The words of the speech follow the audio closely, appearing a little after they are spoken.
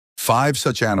5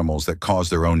 such animals that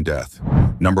cause their own death.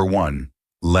 Number 1.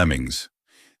 Lemmings.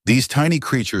 These tiny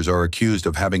creatures are accused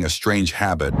of having a strange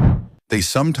habit. They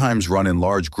sometimes run in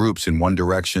large groups in one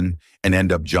direction and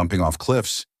end up jumping off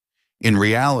cliffs. In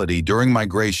reality, during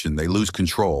migration, they lose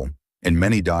control, and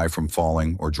many die from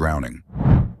falling or drowning.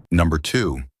 Number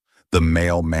 2. The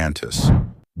male mantis.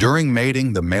 During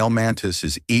mating, the male mantis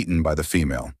is eaten by the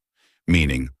female,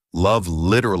 meaning love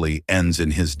literally ends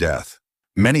in his death.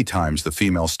 Many times, the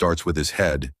female starts with his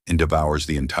head and devours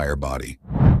the entire body.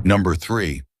 Number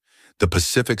 3. The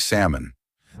Pacific salmon.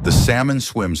 The salmon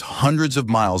swims hundreds of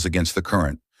miles against the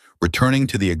current, returning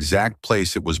to the exact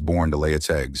place it was born to lay its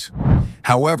eggs.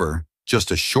 However,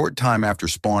 just a short time after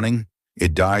spawning,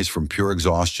 it dies from pure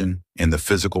exhaustion and the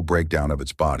physical breakdown of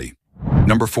its body.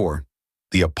 Number 4.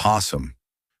 The opossum.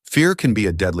 Fear can be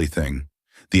a deadly thing.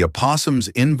 The opossum's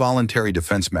involuntary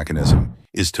defense mechanism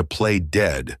is to play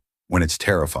dead when it's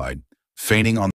terrified, fainting on